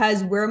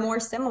because we're more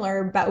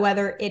similar, but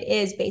whether it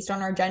is based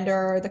on our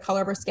gender or the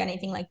color of our skin,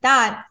 anything like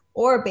that,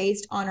 or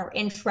based on our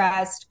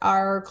interest,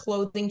 our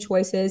clothing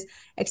choices,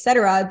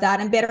 etc., that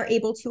I'm better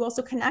able to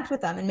also connect with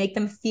them and make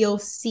them feel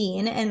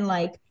seen and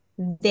like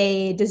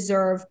they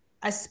deserve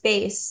a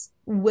space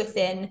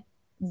within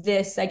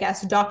this, I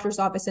guess, doctor's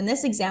office in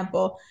this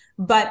example,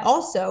 but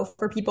also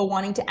for people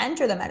wanting to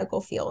enter the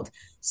medical field.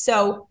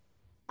 So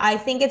I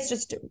think it's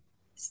just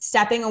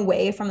stepping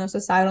away from those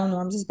societal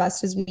norms as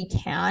best as we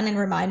can and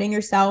reminding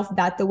yourself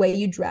that the way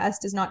you dress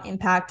does not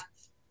impact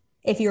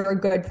if you're a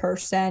good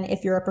person,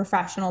 if you're a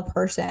professional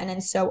person,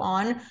 and so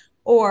on,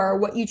 or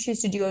what you choose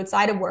to do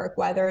outside of work,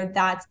 whether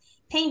that's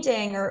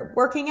painting or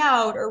working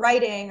out or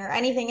writing or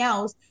anything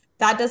else.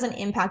 That doesn't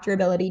impact your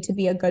ability to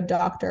be a good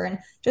doctor. And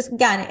just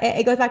again,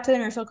 it goes back to the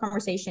initial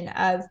conversation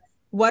of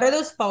what are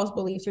those false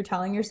beliefs you're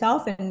telling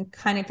yourself, and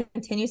kind of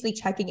continuously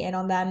checking in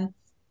on them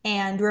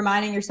and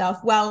reminding yourself,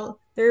 well,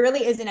 there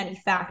really isn't any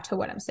fact to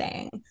what I'm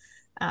saying.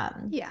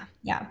 Yeah.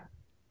 Yeah.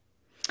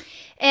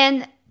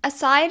 And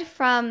aside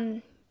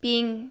from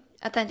being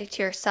authentic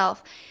to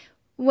yourself,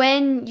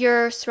 when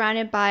you're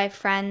surrounded by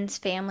friends,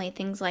 family,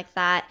 things like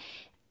that,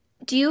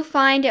 do you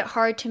find it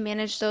hard to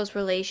manage those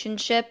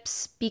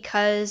relationships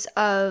because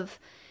of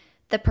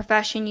the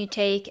profession you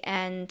take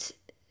and,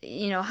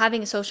 you know,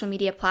 having a social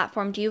media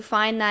platform? Do you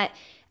find that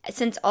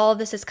since all of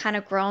this has kind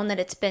of grown, that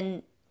it's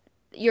been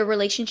your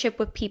relationship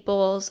with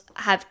people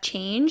have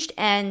changed,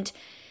 and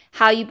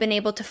how you've been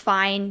able to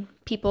find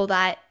people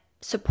that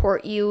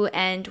support you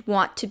and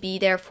want to be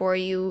there for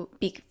you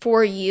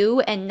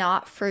and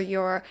not for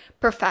your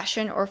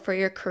profession or for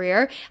your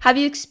career? Have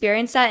you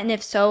experienced that? And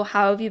if so,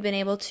 how have you been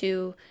able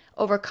to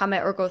overcome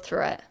it or go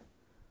through it?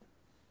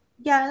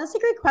 Yeah, that's a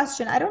great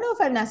question. I don't know if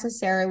I've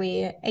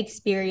necessarily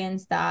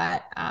experienced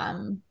that,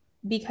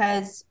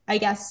 because I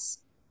guess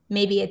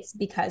maybe it's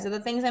because of the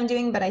things I'm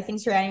doing, but I think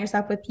surrounding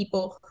yourself with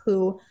people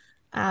who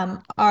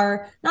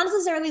are not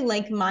necessarily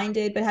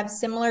like-minded, but have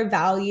similar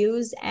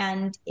values.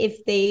 And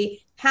if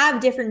they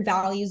have different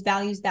values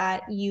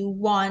that you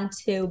want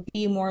to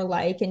be more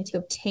like and to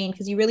obtain,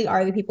 because you really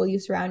are the people you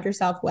surround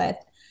yourself with.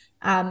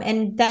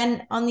 And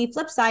then on the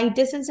flip side,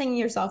 distancing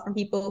yourself from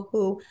people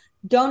who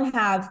don't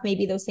have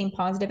maybe those same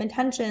positive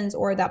intentions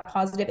or that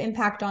positive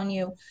impact on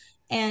you,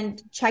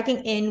 and checking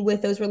in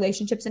with those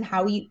relationships and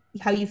how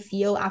you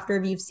feel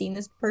after you've seen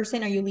this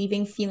person. Are you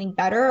leaving feeling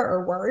better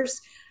or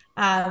worse?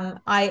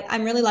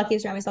 I'm really lucky to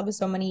surround myself with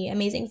so many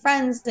amazing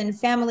friends and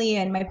family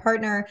and my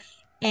partner.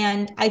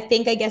 And I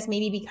think, I guess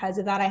maybe because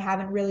of that, I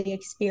haven't really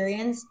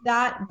experienced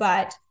that,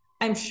 but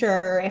I'm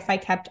sure if I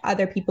kept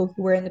other people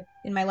who were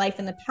in my life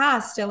in the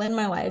past still in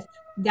my life,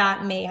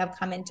 that may have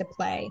come into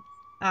play.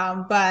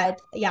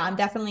 But yeah, I'm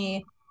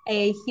definitely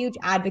a huge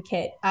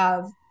advocate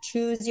of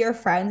choose your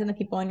friends and the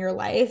people in your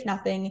life.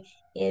 Nothing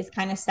is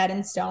kind of set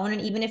in stone. And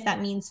even if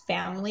that means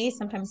family,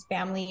 sometimes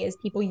family is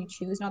people you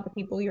choose, not the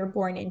people you're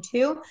born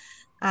into.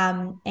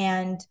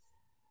 And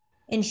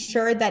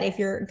ensure that if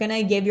you're going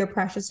to give your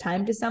precious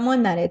time to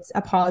someone, that it's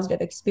a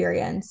positive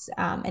experience.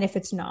 And if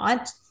it's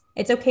not,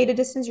 it's okay to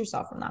distance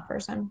yourself from that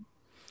person.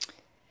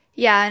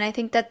 Yeah, and I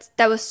think that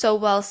was so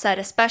well said,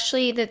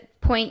 especially the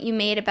point you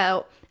made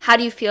about how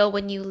do you feel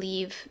when you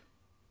leave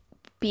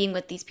being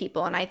with these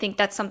people. And I think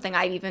that's something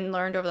I've even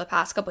learned over the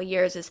past couple of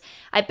years is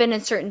I've been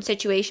in certain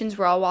situations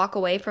where I'll walk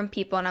away from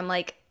people and I'm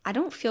like, I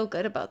don't feel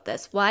good about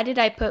this. Why did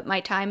I put my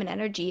time and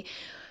energy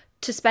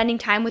to spending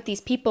time with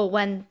these people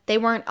when they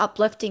weren't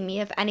uplifting me?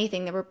 If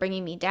anything, they were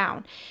bringing me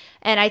down.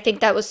 And I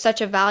think that was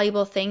such a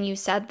valuable thing you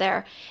said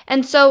there.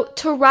 And so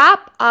to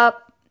wrap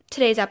up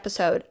today's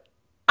episode,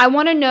 I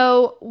want to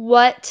know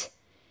what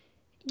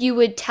you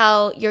would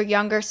tell your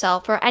younger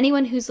self or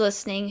anyone who's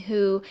listening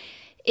who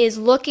is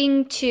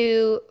looking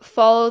to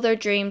follow their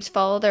dreams,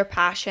 follow their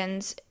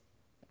passions,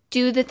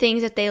 do the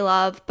things that they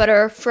love, but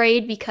are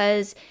afraid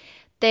because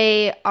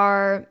they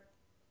are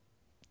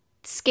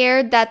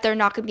scared that they're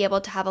not going to be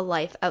able to have a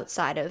life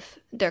outside of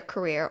their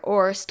career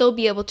or still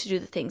be able to do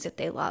the things that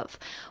they love.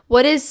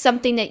 What is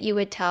something that you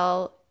would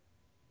tell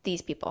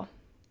these people?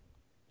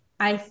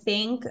 I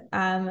think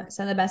some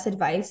of the best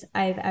advice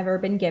I've ever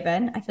been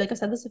given. I feel like I've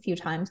said this a few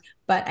times,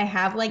 but I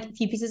have like a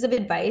few pieces of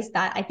advice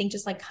that I think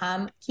just like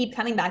keep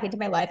coming back into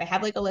my life. I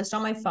have like a list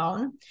on my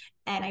phone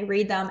and I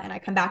read them and I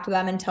come back to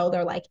them until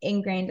they're like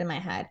ingrained in my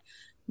head.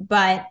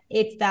 But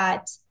it's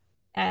that,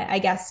 I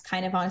guess,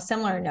 kind of on a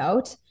similar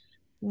note,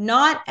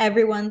 not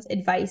everyone's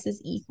advice is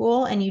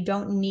equal, and you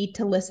don't need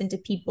to listen to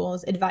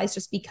people's advice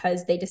just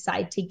because they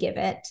decide to give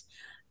it.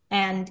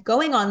 And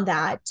going on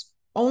that,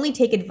 only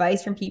take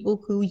advice from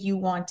people who you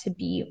want to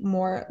be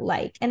more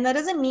like. And that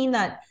doesn't mean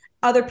that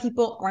other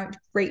people aren't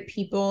great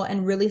people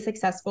and really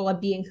successful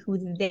at being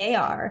who they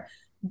are.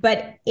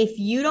 But if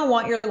you don't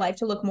want your life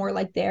to look more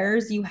like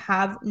theirs, you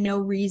have no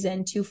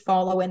reason to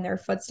follow in their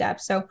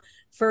footsteps. So,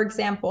 for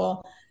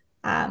example,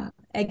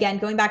 again,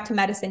 going back to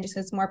medicine, just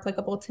because it's more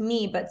applicable to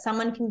me, but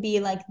someone can be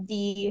like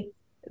the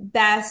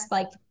best,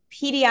 like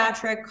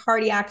pediatric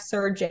cardiac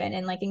surgeon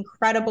and like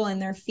incredible in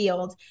their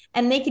field,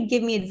 and they could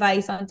give me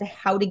advice on to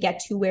how to get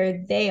to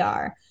where they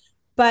are.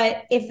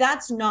 But if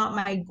that's not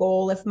my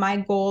goal, if my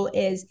goal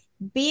is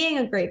being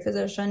a great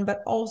physician,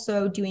 but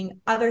also doing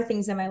other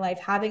things in my life,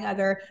 having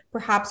other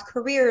perhaps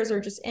careers or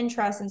just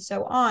interests and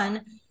so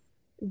on,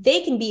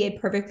 they can be a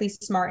perfectly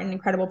smart and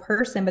incredible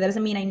person, but that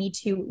doesn't mean I need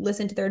to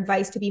listen to their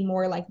advice to be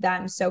more like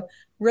them. So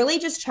really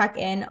just check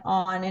in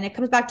on, and it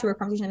comes back to a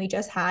conversation that we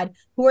just had,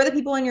 who are the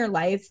people in your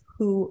life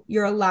who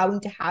you're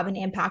allowing to have an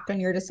impact on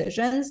your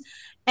decisions,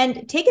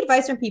 and take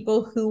advice from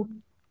people who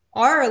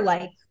are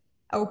like,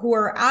 or who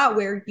are at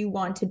where you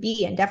want to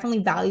be, and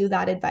definitely value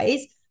that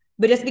advice.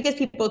 But just because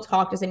people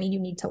talk doesn't mean you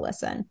need to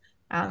listen.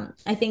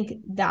 I think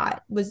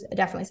that was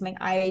definitely something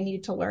I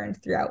needed to learn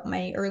throughout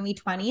my early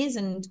 20s,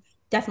 and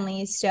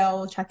definitely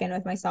still check in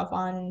with myself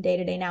on day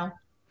to day now.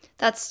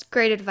 That's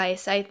great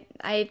advice.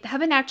 I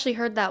haven't actually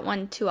heard that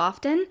one too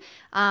often,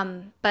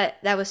 but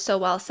that was so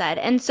well said.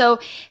 And so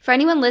for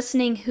anyone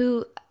listening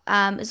who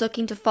is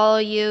looking to follow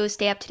you,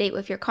 stay up to date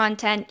with your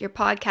content, your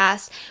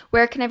podcast,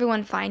 where can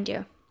everyone find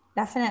you?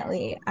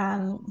 Definitely.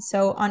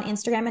 So on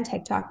Instagram and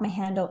TikTok, my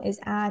handle is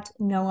at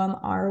Noam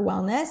R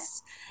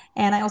Wellness.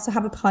 And I also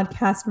have a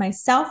podcast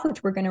myself,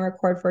 which we're going to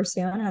record for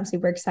soon. And I'm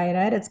super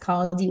excited. It's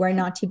called You Are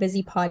Not Too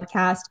Busy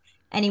Podcast,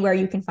 anywhere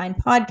you can find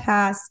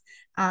podcasts.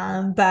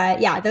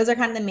 But yeah, those are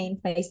kind of the main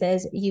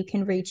places you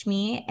can reach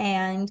me,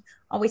 and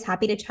always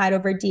happy to chat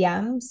over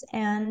DMs.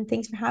 And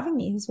thanks for having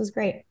me. This was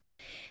great.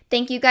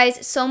 Thank you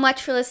guys so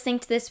much for listening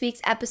to this week's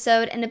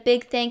episode, and a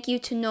big thank you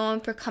to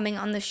Noam for coming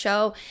on the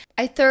show.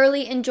 I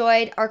thoroughly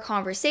enjoyed our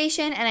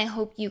conversation, and I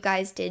hope you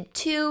guys did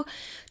too.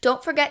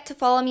 Don't forget to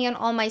follow me on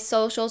all my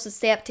socials to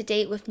stay up to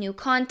date with new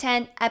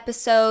content,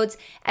 episodes,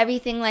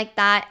 everything like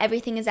that.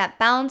 Everything is at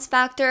Balance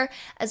Factor,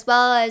 as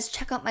well as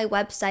check out my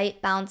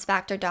website,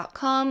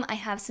 balancefactor.com. I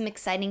have some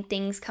exciting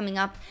things coming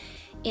up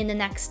in the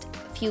next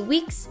few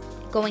weeks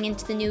going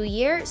into the new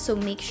year, so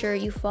make sure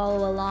you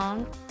follow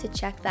along to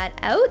check that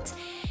out.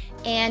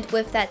 And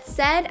with that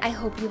said, I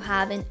hope you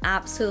have an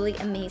absolutely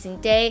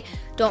amazing day.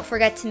 Don't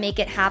forget to make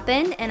it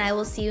happen, and I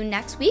will see you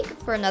next week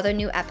for another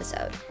new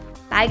episode.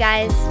 Bye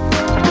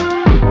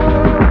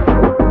guys.